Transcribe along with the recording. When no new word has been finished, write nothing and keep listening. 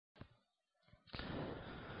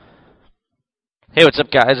Hey, what's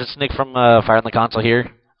up, guys? It's Nick from Fire on the Console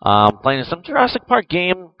here. Playing some Jurassic Park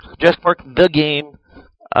game. Jurassic Park the game.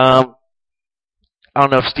 Um, I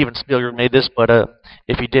don't know if Steven Spielberg made this, but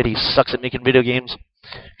if he did, he sucks at making video games.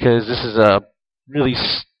 Because this is a really,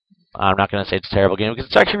 I'm not going to say it's a terrible game, because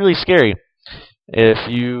it's actually really scary if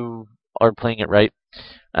you are playing it right.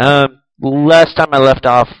 Last time I left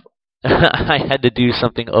off, I had to do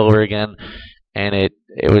something over again, and it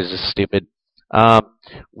was just stupid.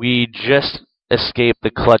 We just escaped the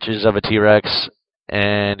clutches of a T-Rex,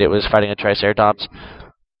 and it was fighting a Triceratops,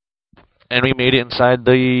 and we made it inside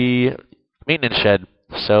the maintenance shed.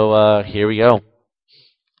 So here we go.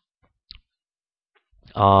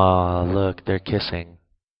 Aw, look, they're kissing.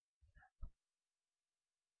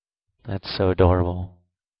 That's so adorable.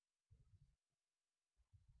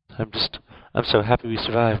 I'm so happy we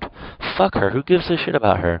survived. Fuck her, who gives a shit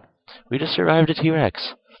about her? We just survived a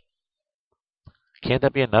T-Rex. Can't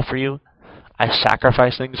that be enough for you? I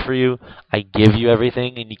sacrifice things for you. I give you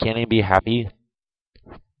everything, and you can't even be happy?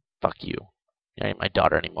 Fuck you. You ain't my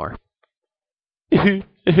daughter anymore.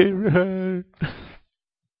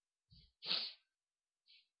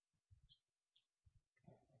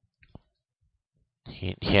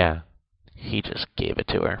 Yeah, he just gave it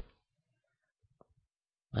to her.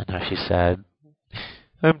 And now she's sad.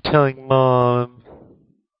 I'm telling Mom.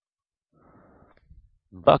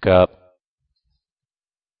 Buck up.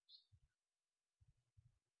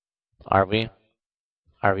 Are we?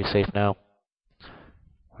 Are we safe now?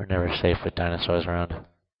 We're never safe with dinosaurs around.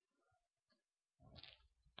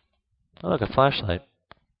 Oh, look, a flashlight.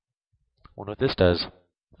 Wonder what this does.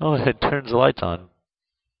 Oh, it turns the lights on.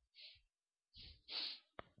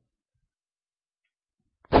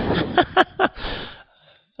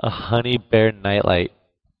 A honey bear nightlight.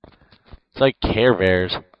 It's like Care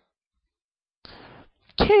Bears.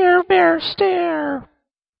 Care Bear stare.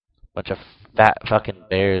 Bunch of fat fucking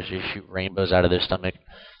bears who shoot rainbows out of their stomach. I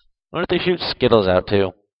wonder if they shoot Skittles out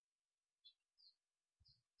too.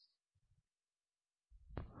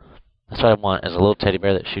 That's what I want, is a little teddy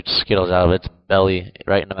bear that shoots Skittles out of its belly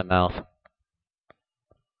right into my mouth.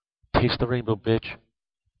 Taste the rainbow, bitch.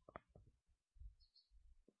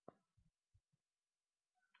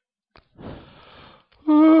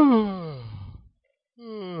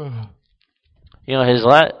 You know,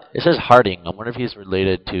 it says Harding. I wonder if he's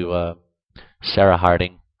related to Sarah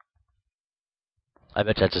Harding. I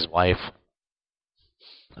bet that's his wife.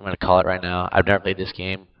 I'm gonna call it right now. I've never played this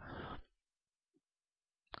game.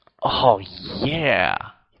 Oh yeah,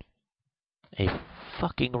 a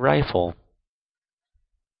fucking rifle,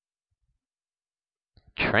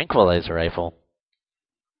 tranquilizer rifle.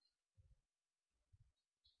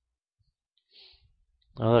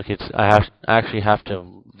 Oh look, I actually have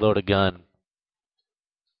to load a gun.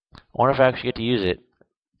 I wonder if I actually get to use it.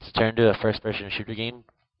 It's turned into a first-person shooter game.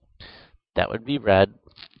 That would be rad.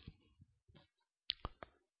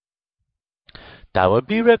 That would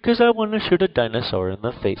be rad because I want to shoot a dinosaur in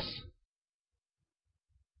the face.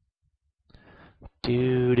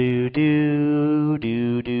 Do do do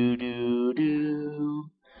do do do do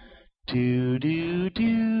do do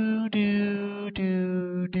do do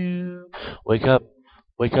do do. Wake up!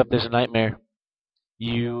 Wake up! There's a nightmare.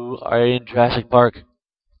 You are in Jurassic Park,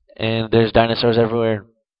 and there's dinosaurs everywhere.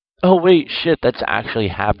 Oh wait, shit! That's actually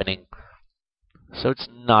happening. So it's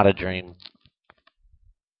not a dream.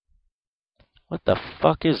 What the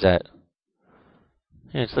fuck is that?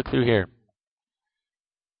 Hey, let's look through here.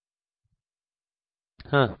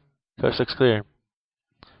 Huh. Coast looks clear.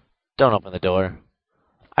 Don't open the door.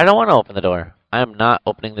 I don't want to open the door. I am not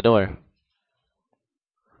opening the door.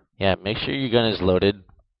 Yeah, make sure your gun is loaded.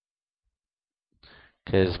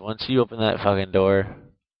 Because once you open that fucking door,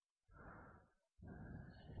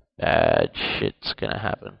 bad shit's gonna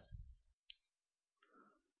happen.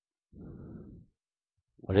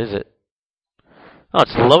 What is it? Oh,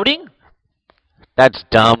 it's loading? That's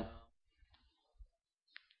dumb.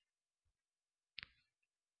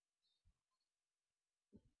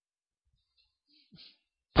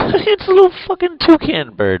 It's a little fucking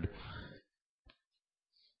toucan bird.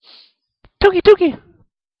 Tookie tookie.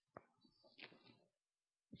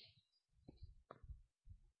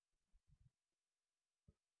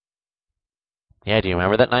 Yeah, do you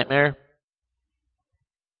remember that nightmare?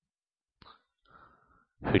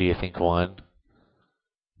 Who do you think won?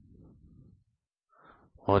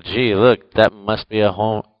 Well, gee, look, that must be a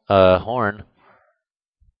horn.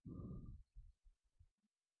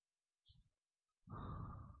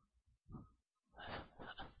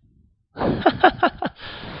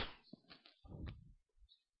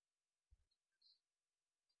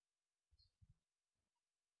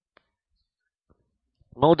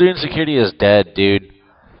 Muldoon Security is dead, dude.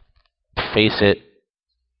 Face it.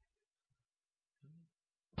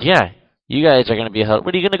 Yeah, you guys are gonna be held.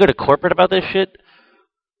 What, are you gonna go to corporate about this shit?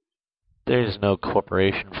 There's no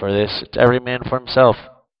corporation for this. It's every man for himself.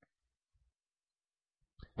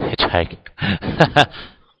 Hitchhike.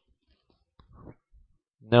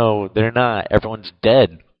 No, they're not. Everyone's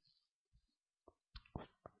dead.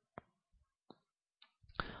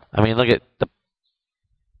 I mean, look at the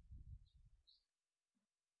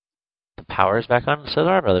power's back on, so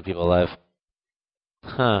there are other people alive.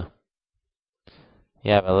 Huh.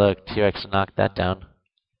 Yeah, but look, T-Rex knocked that down.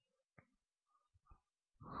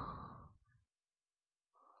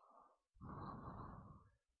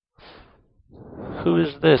 Who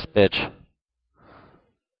is this bitch?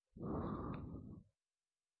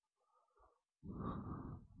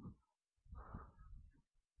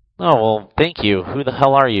 Oh, well, thank you. Who the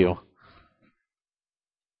hell are you?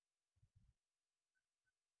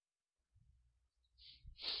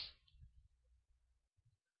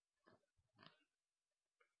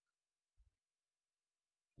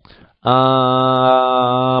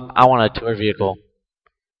 I want a tour vehicle.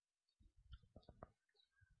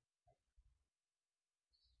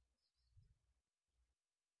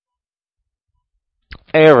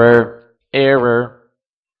 Error. Error.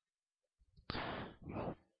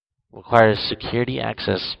 Requires security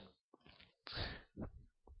access.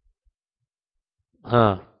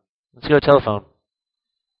 Huh. Let's go to telephone.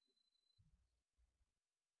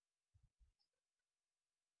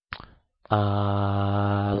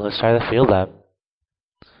 Let's try the field lab.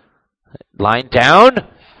 Line down?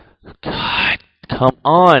 God, come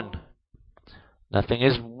on. Nothing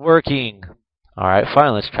is working. Alright,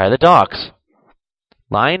 fine, let's try the docks.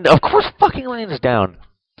 Line? Of course fucking line's down.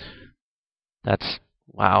 That's,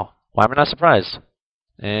 wow. Why am I not surprised?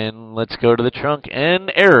 And let's go to the trunk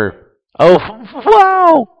and error. Oh,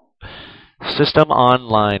 wow! System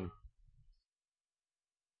online.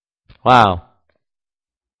 Wow.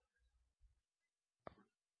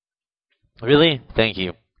 Really? Thank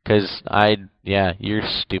you. Because yeah, you're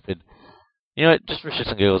stupid. You know what? Just for shits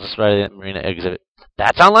and giggles, let's try the Marina exhibit.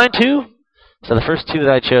 That's online too? So the first two that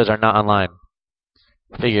I chose are not online.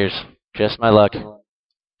 Figures. Just my luck. It's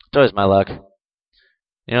always my luck.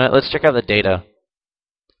 You know what? Let's check out the data.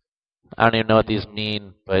 I don't even know what these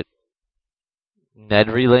mean, but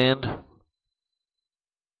Nedryland.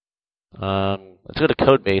 Let's go to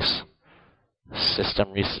Codebase.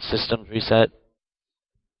 Systems reset.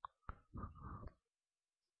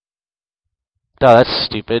 Oh, that's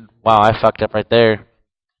stupid. Wow, I fucked up right there.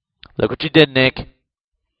 Look what you did, Nick.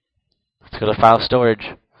 Let's go to file storage.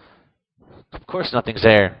 Of course nothing's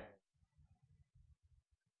there.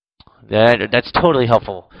 That's totally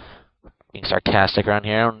helpful. Being sarcastic around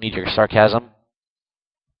here. I don't need your sarcasm.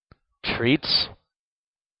 Treats.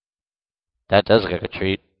 That does look like a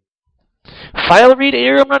treat. File read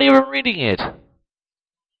error? I'm not even reading it.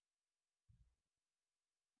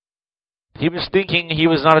 He was thinking he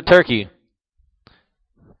was not a turkey.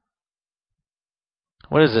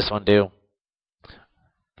 What does this one do?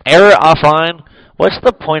 Error offline? What's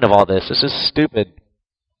the point of all this? This is stupid.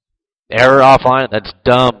 Error offline? That's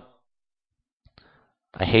dumb.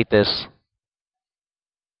 I hate this.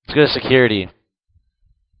 Let's go to security.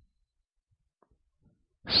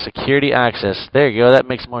 Security access. There you go. That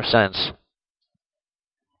makes more sense.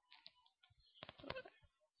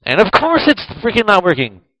 And of course it's freaking not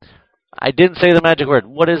working. I didn't say the magic word.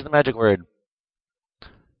 What is the magic word?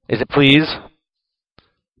 Is it please?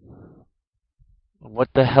 What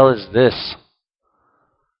the hell is this?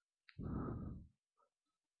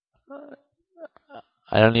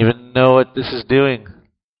 I don't even know what this is doing.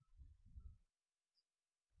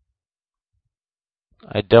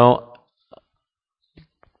 I don't.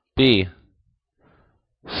 B.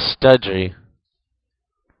 Studgery.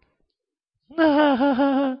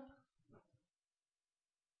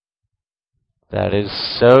 That is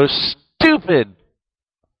so stupid.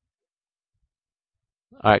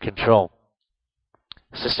 Alright, control.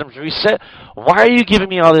 Systems reset. Why are you giving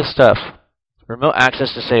me all this stuff? Remote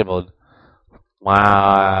access disabled.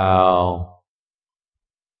 Wow.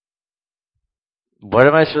 What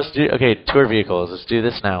am I supposed to do? Okay, tour vehicles. Let's do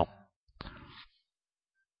this now.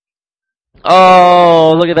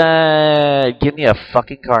 Oh, look at that. Give me a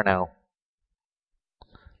fucking car now.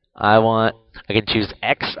 I can choose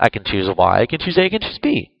X, I can choose Y, I can choose A, I can choose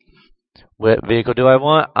B. What vehicle do I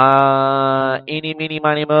want? Eeny, meeny,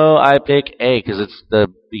 miny, mo. I pick A because it's the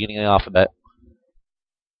beginning of the alphabet.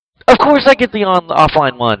 Of course I get the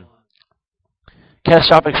offline one.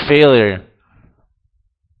 Catastrophic failure.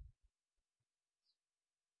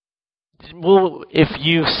 Well, if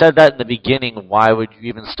you said that in the beginning, why would you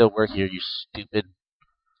even still work here, you stupid?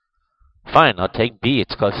 Fine, I'll take B.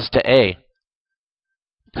 It's closest to A.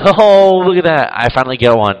 Oh, look at that. I finally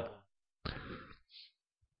get one.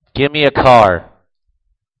 Give me a car.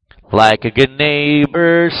 Like a good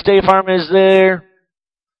neighbor, State Farm is there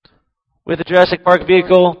with a Jurassic Park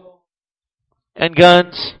vehicle and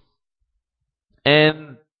guns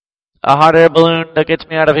and a hot air balloon that gets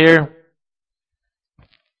me out of here.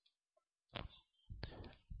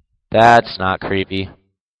 That's not creepy.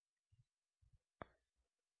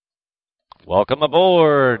 Welcome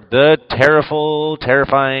aboard the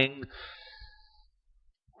terrifying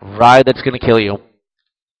ride that's going to kill you.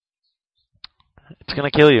 It's going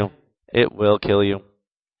to kill you. It will kill you.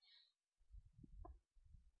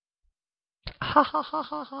 Ha ha ha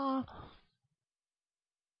ha ha.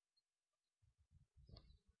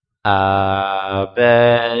 I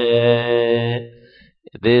bet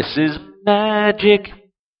this is magic.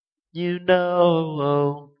 You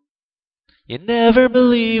know, you never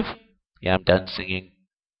believe. Yeah, I'm done singing.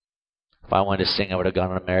 If I wanted to sing, I would have gone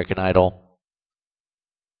on American Idol.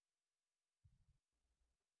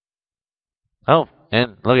 Oh,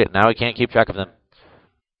 and look at now I can't keep track of them.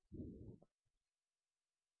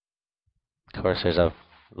 Of course, there's a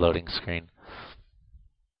loading screen.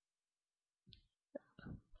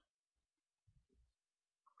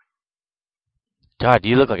 God,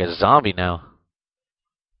 you look like a zombie now.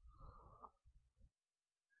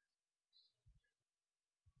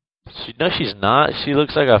 No, she's not. She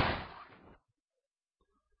looks like a...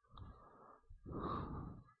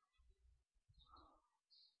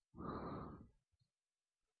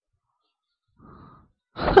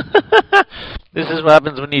 This is what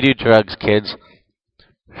happens when you do drugs, kids.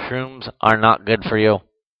 Shrooms are not good for you.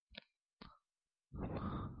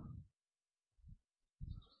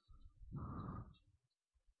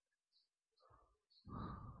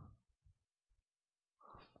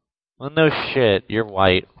 Well, no shit. You're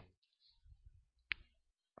white.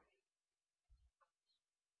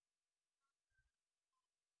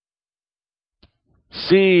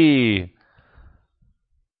 C.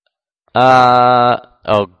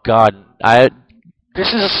 Oh God. This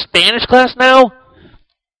is a Spanish class now?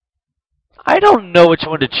 I don't know which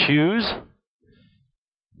one to choose.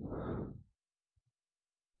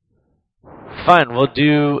 Fine, we'll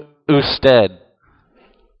do usted.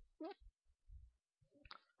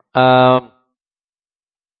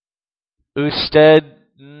 Usted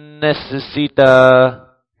necesita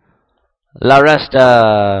la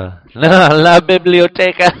resta. La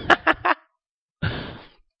biblioteca.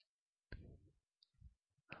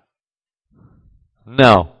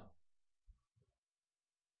 No.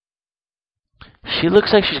 She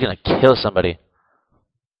looks like she's gonna kill somebody.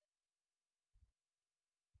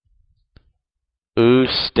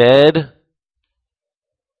 Usted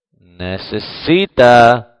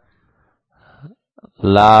necesita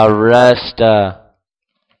la resta.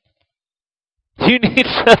 You need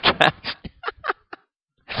subtraction.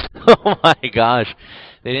 Oh my gosh.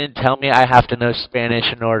 They didn't tell me I have to know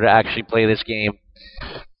Spanish in order to actually play this game.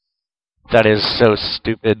 That is so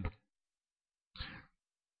stupid.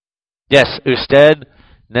 Yes, usted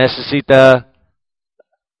necesita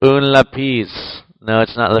un lápiz. No,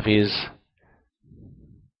 it's not lápiz.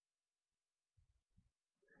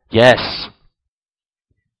 Yes.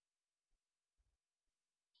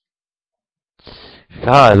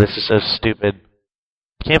 God, this is so stupid.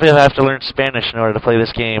 Can't believe I have to learn Spanish in order to play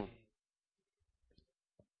this game.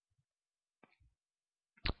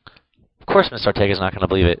 Of course Miss Ortega's not going to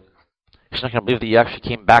believe it. She's not going to believe that you actually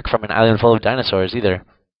came back from an island full of dinosaurs either.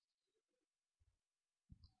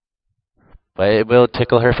 But it will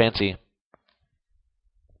tickle her fancy.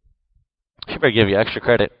 She better give you extra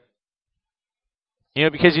credit. You know,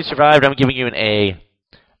 because you survived, I'm giving you an A.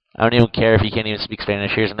 I don't even care if you can't even speak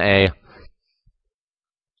Spanish. Here's an A.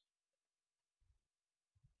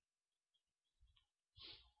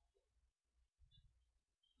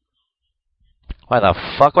 Why the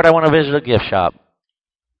fuck would I want to visit a gift shop?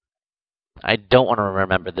 I don't want to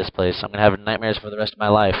remember this place. I'm going to have nightmares for the rest of my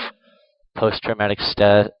life. Post-traumatic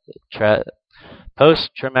stress.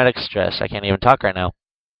 Post-traumatic stress. I can't even talk right now.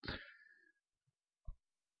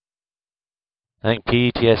 I think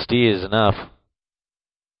PTSD is enough.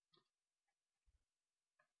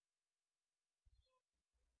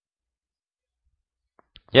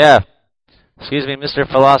 Yeah. Excuse me, Mr.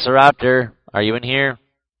 Velociraptor. Are you in here?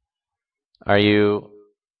 Are you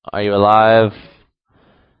alive?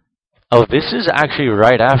 Oh, this is actually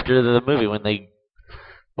right after the movie when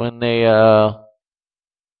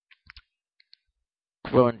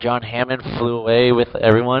John Hammond flew away with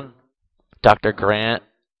everyone. Dr. Grant.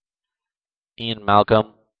 Ian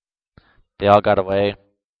Malcolm. They all got away.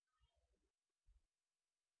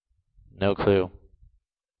 No clue.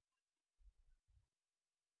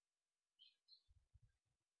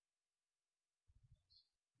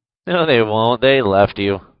 No, they won't. They left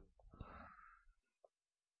you.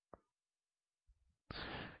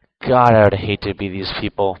 God, I would hate to be these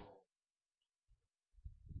people.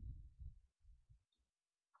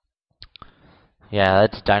 Yeah,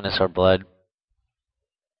 that's dinosaur blood.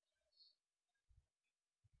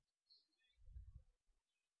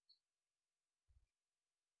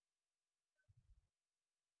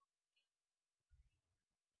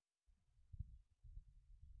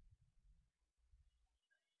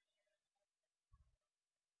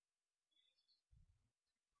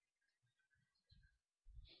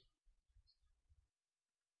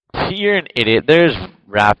 You're an idiot. There's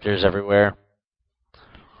raptors everywhere.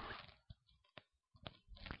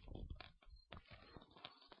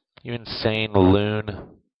 You insane loon.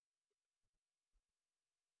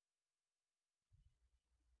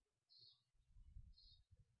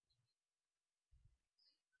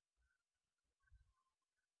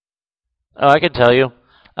 Oh, I can tell you.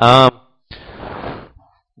 Um,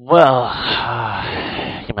 well,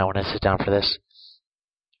 you might want to sit down for this.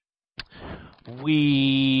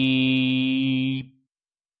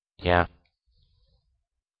 Yeah,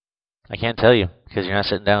 I can't tell you because you're not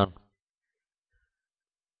sitting down.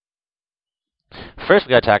 First,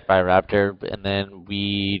 we got attacked by a raptor, and then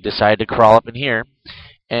we decided to crawl up in here,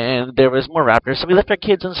 and there was more raptors. So we left our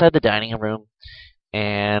kids inside the dining room,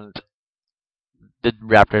 and the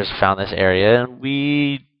raptors found this area, and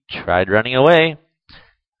we tried running away.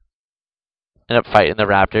 Ended up fighting the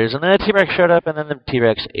raptors, and then a T-Rex showed up, and then the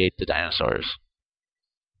T-Rex ate the dinosaurs.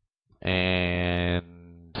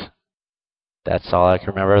 And that's all I can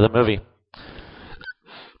remember of the movie.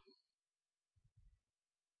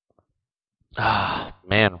 Ah,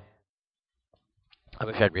 man. I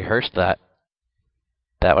wish I'd rehearsed that.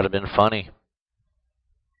 That would have been funny.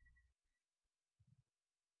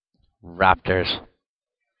 Raptors.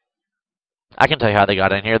 I can tell you how they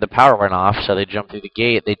got in here. The power went off, so they jumped through the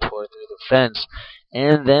gate, they tore through the fence,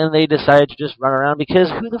 and then they decided to just run around because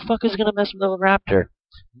who the fuck is going to mess with a raptor?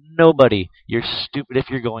 Nobody. You're stupid if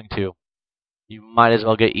you're going to. You might as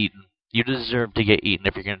well get eaten. You deserve to get eaten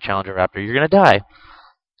if you're going to challenge a raptor. You're going to die.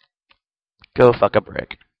 Go fuck a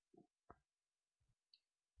brick.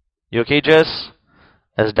 You okay, Jess?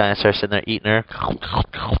 As a dinosaur sitting there eating her.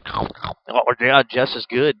 Oh, yeah, Jess is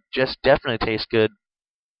good. Jess definitely tastes good.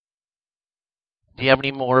 Do you have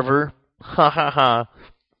any more of her? Ha ha ha.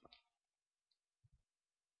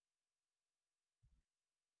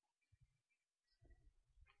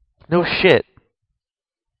 No shit.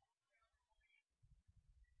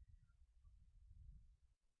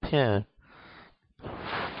 Yeah.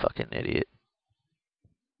 Fucking idiot.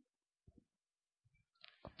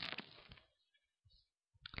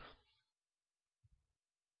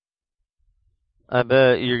 I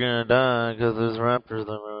bet you're gonna die because there's raptors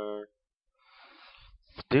everywhere.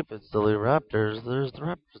 Stupid, silly raptors. There's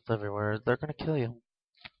raptors everywhere. They're gonna kill you.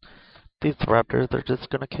 These raptors, they're just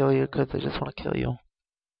gonna kill you because they just want to kill you.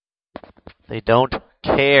 They don't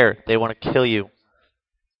care. They want to kill you.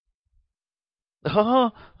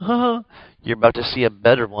 You're about to see a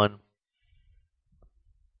better one.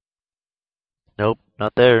 Nope,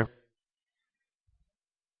 not there.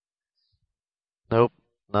 Nope,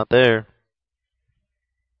 not there.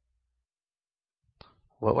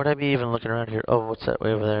 What would I be even looking around here? Oh, what's that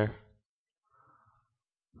way over there?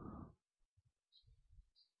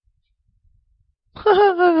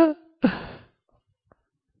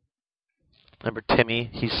 Remember Timmy?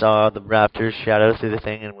 He saw the raptor's shadow through the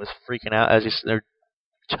thing and was freaking out as he's there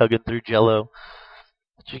chugging through Jello.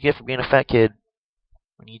 What you get for being a fat kid?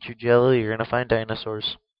 When you eat your Jello, you're gonna find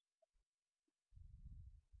dinosaurs.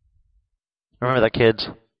 Remember that, kids.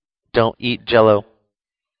 Don't eat Jello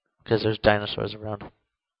because there's dinosaurs around.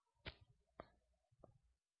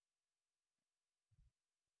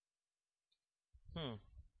 Hmm.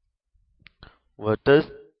 What does?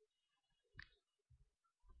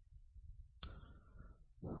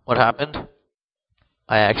 What happened?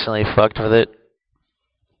 I accidentally fucked with it.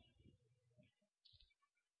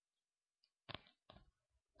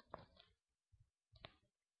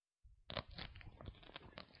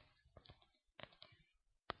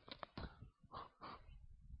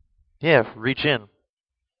 Yeah, reach in.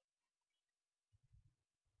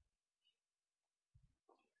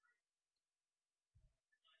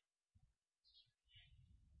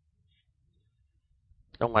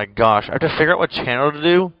 Oh my gosh, I have to figure out what channel to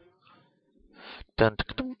do. Dun,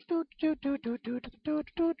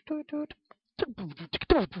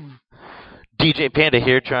 DJ Panda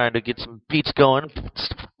here trying to get some beats going.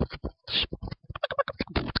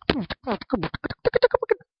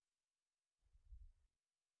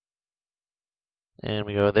 And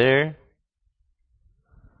we go there.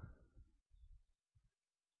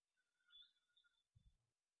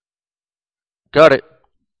 Got it.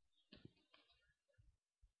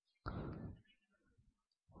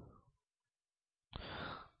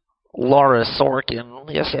 Laura Sorkin.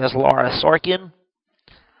 Yes, Laura Sorkin.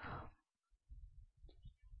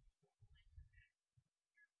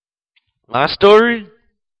 My story?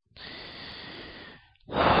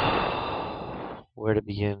 Where to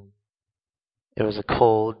begin? It was a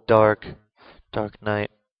cold, dark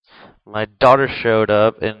night. My daughter showed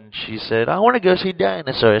up and she said, I want to go see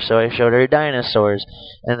dinosaurs. So I showed her dinosaurs.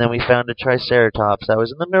 And then we found a Triceratops that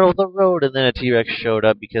was in the middle of the road. And then a T-Rex showed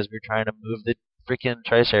up because we were trying to move the freaking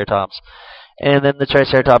Triceratops. And then the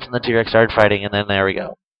Triceratops and the T-Rex started fighting. And then there we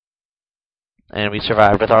go. And we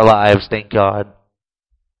survived with our lives, thank God.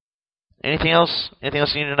 Anything else? Anything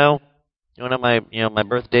else you need to know? You want to know my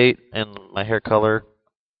birth date and my hair color,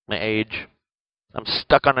 my age? I'm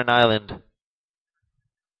stuck on an island.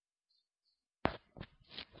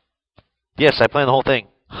 Yes, I planned the whole thing.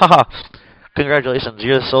 Haha. Congratulations,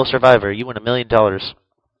 you're the sole survivor. You win $1 million.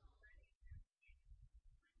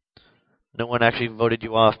 No one actually voted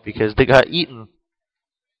you off because they got eaten.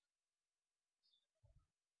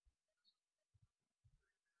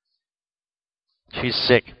 She's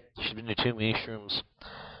sick. She's been doing too many shrooms.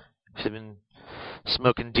 She's been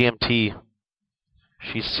smoking DMT.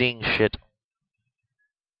 She's seeing shit.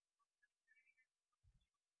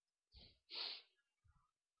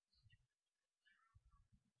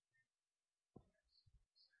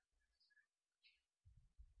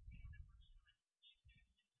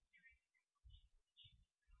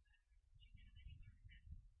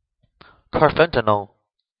 Carfentanil.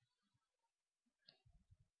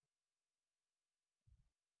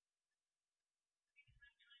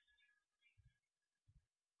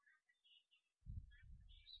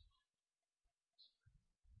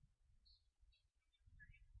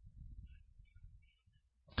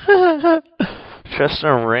 Trust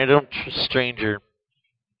a random stranger.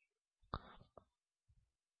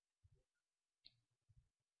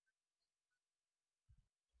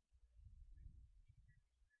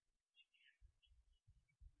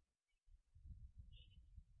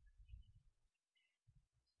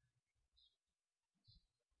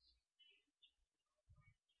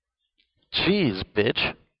 Jeez,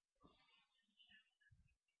 bitch.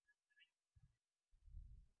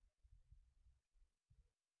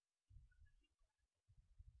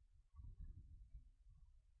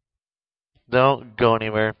 Don't go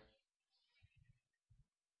anywhere.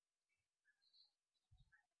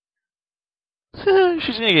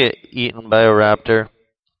 She's gonna get eaten by a raptor.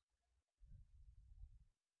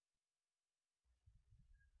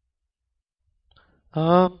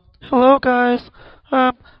 Hello guys.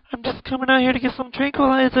 I'm just coming out here to get some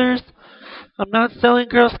tranquilizers. I'm not selling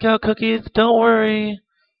Girl Scout cookies, don't worry.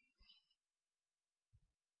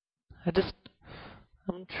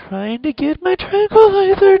 I'm trying to get my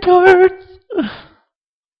tranquilizer darts.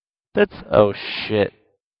 Oh shit.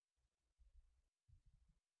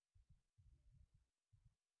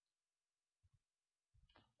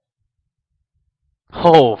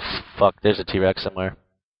 Oh fuck, there's a T-Rex somewhere.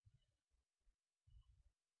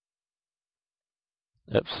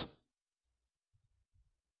 Oops.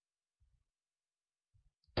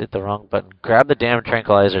 Did the wrong button. Grab the damn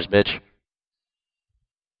tranquilizers, bitch.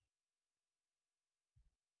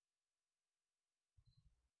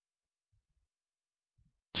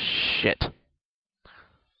 Shit.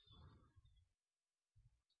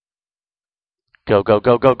 Go, go,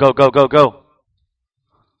 go, go, go, go, go, go.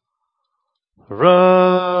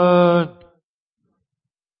 Run!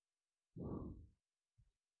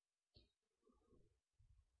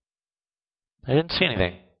 I didn't see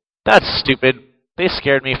anything. That's stupid. They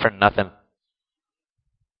scared me for nothing.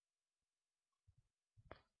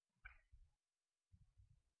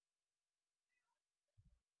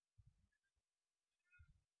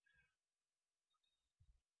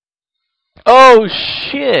 Oh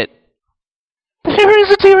shit! There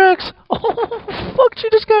is a T-Rex! Oh fuck, she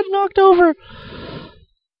just got knocked over.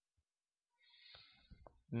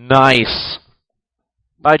 Nice.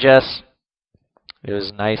 Bye, Jess. It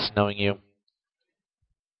was nice knowing you.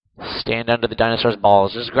 Stand under the dinosaur's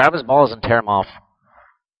balls. Just grab his balls and tear him off.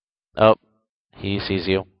 Oh, he sees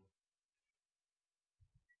you.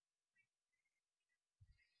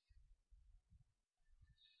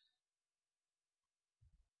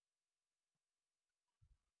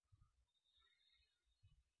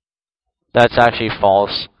 That's actually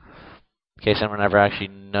false. In case anyone ever actually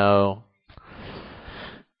know.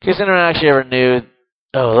 In case anyone actually ever knew.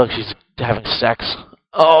 Oh, look, she's having sex.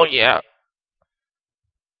 Oh, yeah.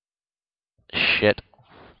 Shit.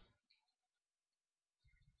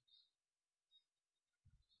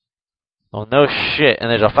 Well, no shit. And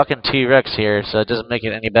there's a fucking T-Rex here, so it doesn't make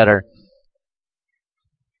it any better.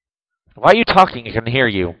 Why are you talking? I can hear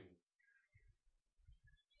you.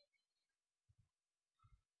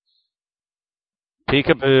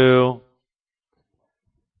 Peekaboo.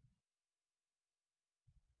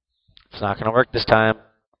 It's not gonna work this time.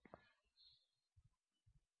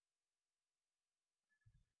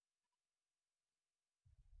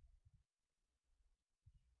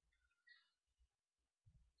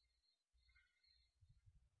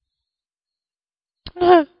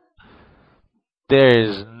 There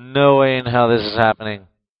is no way in hell this is happening.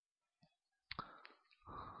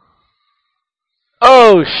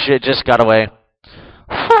 Oh shit, just got away.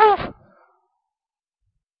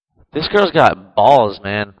 This girl's got balls,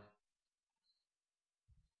 man.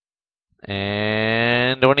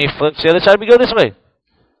 And when he flips the other side, we go this way.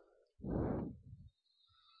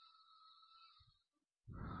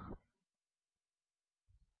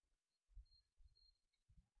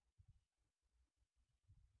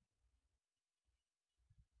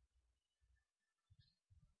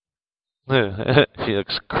 She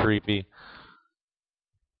looks creepy.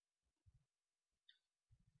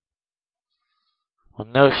 Well,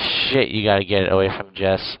 no shit, you gotta get it away from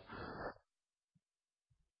Jess.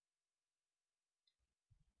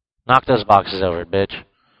 Knock those boxes over, bitch.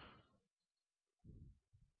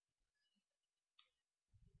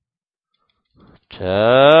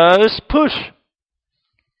 Just push.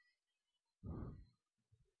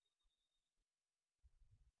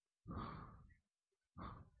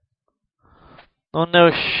 Oh,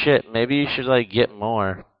 no shit. Maybe you should, like, get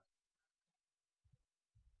more.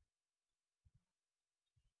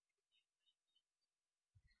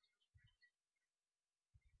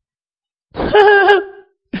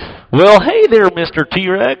 Well, hey there, Mr.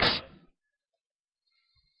 T-Rex.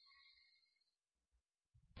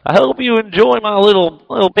 I hope you enjoy my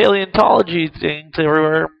little paleontology things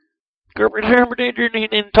everywhere. Gerber,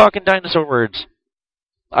 and talking dinosaur words.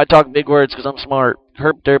 I talk big words because I'm smart.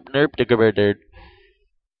 Herp, derp, nerp, digger, dirt.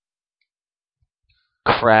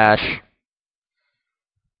 Crash.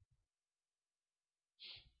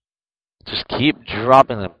 Just keep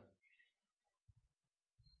dropping them.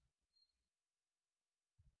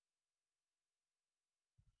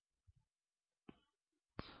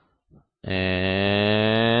 And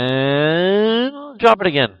drop it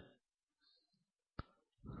again.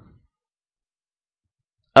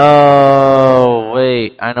 Oh,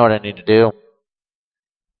 wait. I know what I need to do.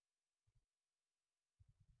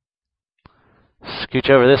 Scooch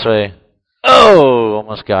over this way. Oh,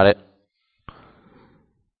 almost got it.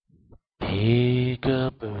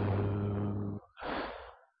 Peekaboo.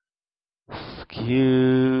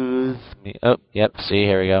 Excuse me. Oh, yep. See,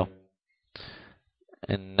 here we go.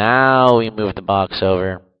 And now we move the box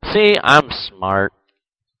over. See, I'm smart.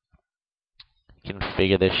 You can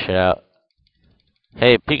figure this shit out.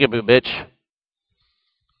 Hey, peekaboo, bitch.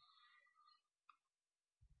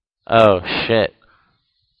 Oh, shit.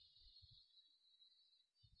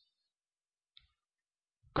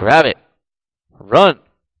 Grab it. Run.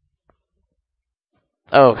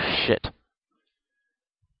 Oh, shit.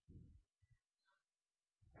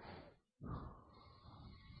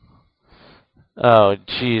 Oh,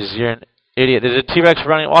 jeez, you're an idiot. There's a T-Rex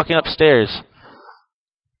walking upstairs.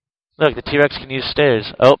 Look, the T-Rex can use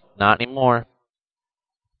stairs. Oh, not anymore.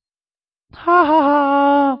 Ha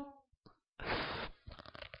ha ha!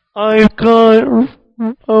 I've got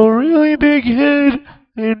a really big head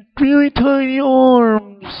and really tiny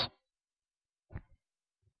arms.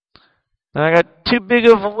 And I got too big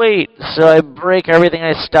of a weight, so I break everything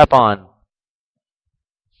I step on.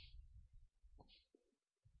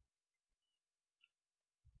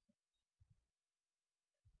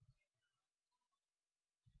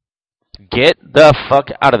 Get the fuck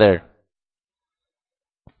out of there.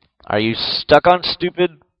 Are you stuck on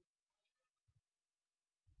stupid?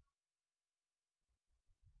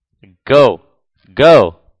 Go.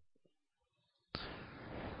 Go.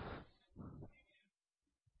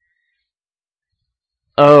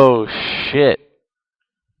 Oh, shit.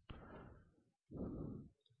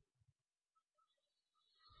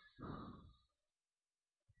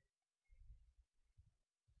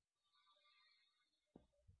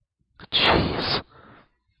 Jeez.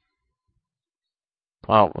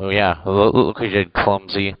 Oh, yeah. Look who you did,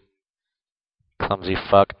 clumsy. Clumsy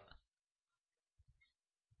fuck.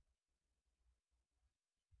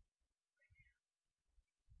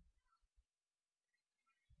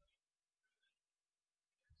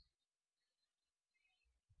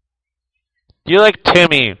 You're like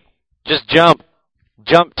Timmy. Just jump.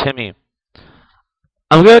 Jump, Timmy.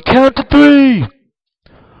 I'm gonna count to 3.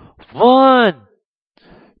 1,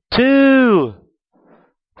 2,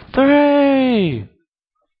 3.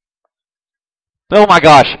 Oh my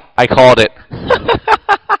gosh, I called it.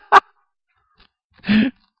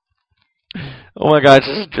 Oh my gosh,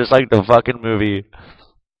 this is just like the fucking movie.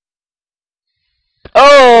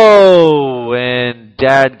 Oh, and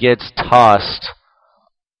Dad gets tossed.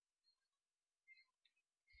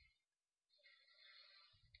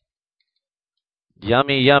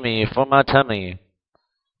 Yummy, yummy for my tummy.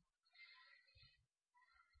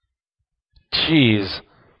 Jeez.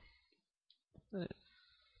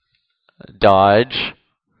 Dodge.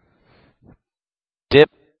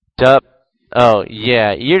 Dip, dup. Oh,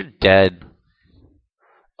 yeah, you're dead.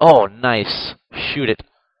 Oh, nice. Shoot it.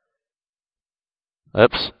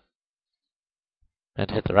 Oops.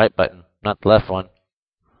 And hit the right button, not the left one.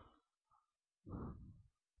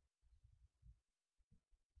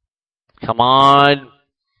 Come on.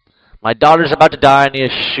 My daughter's about to die. I need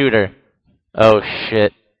to shoot her. Oh,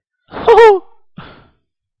 shit.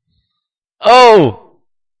 Oh!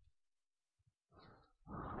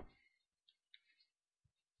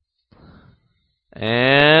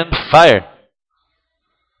 And fire.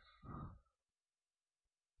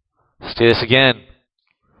 Let's do this again.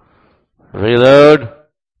 Reload.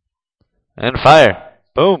 And fire.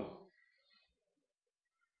 Boom.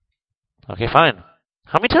 Okay, fine.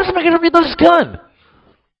 How many times am I going to reload this gun?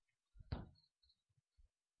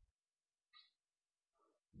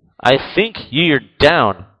 I think you're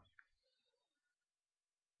down.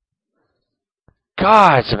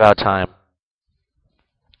 God, it's about time.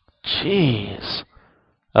 Jeez.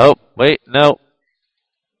 Oh, wait, no.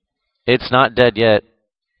 It's not dead yet.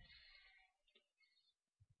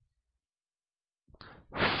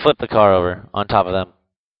 Flip the car over on top of them.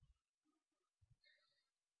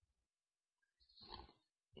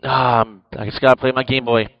 I just gotta play my Game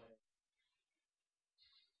Boy.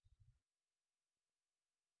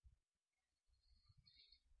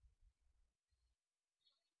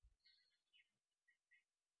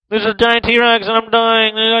 There's a giant T-Rex and I'm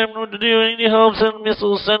dying. I don't know what to do. I need help. Send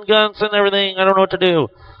missiles, send guns, send everything. I don't know what to do.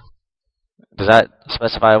 Does that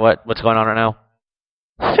specify what's going on right now?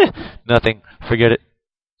 Nothing. Forget it.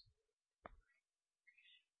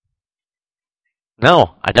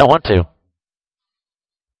 No, I don't want to.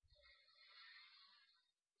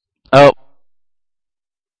 Oh.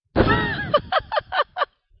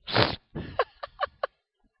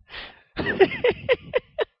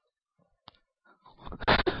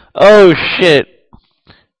 Oh shit.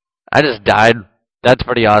 I just died. That's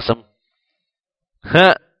pretty awesome.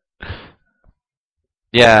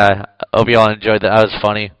 Yeah, hope you all enjoyed that. That was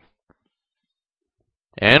funny.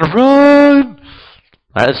 And run!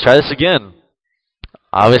 Alright, let's try this again.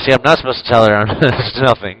 Obviously, I'm not supposed to tell her it's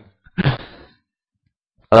nothing.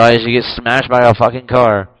 Otherwise, you get smashed by a fucking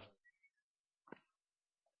car.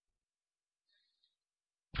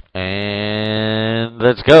 And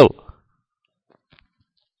let's go.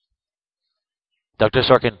 Dr.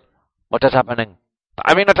 Sorkin, what is happening?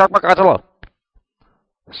 I mean, attack Godzilla.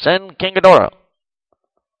 Send King Ghidorah.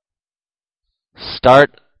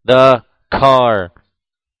 Start the car.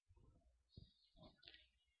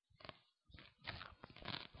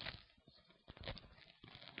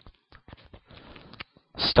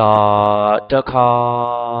 Start the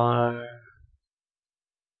car.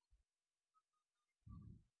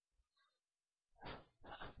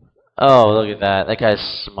 Oh, look at that. That guy's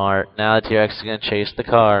smart. Now the T-Rex is going to chase the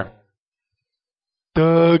car.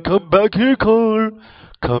 Come back here, car.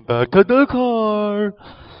 Come back to the car.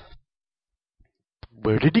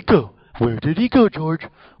 Where did he go? Where did he go, George?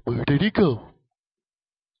 Where did he go?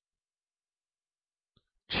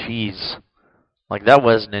 Jeez. Like, that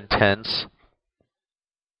wasn't intense.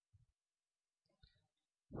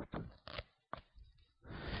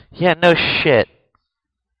 Yeah, no shit.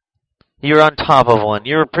 You were on top of one.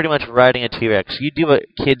 You were pretty much riding a T-Rex. You do what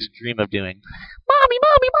kids dream of doing. Mommy,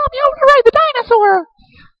 Mommy, Mommy, I want to ride the dinosaur!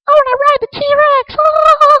 I want to ride the T-Rex!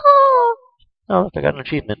 Oh, look, I got an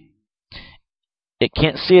achievement. It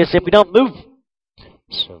can't see us if we don't move.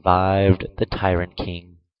 Survived the Tyrant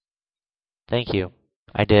King. Thank you.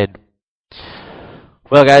 I did.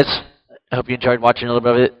 Well, guys, I hope you enjoyed watching a little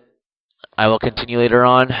bit of it. I will continue later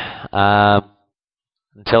on.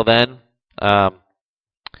 Until then,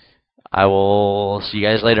 I will see you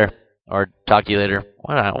guys later. Or talk to you later.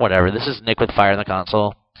 Whatever. This is Nick with Fire in the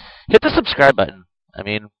Console. Hit the subscribe button. I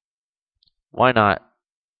mean, why not?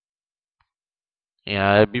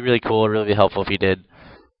 Yeah, it'd be really cool. It'd really be helpful if you did.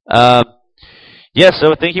 Yeah,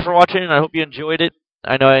 so thank you for watching. I hope you enjoyed it.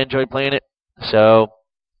 I know I enjoyed playing it. So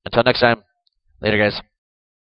until next time, later, guys.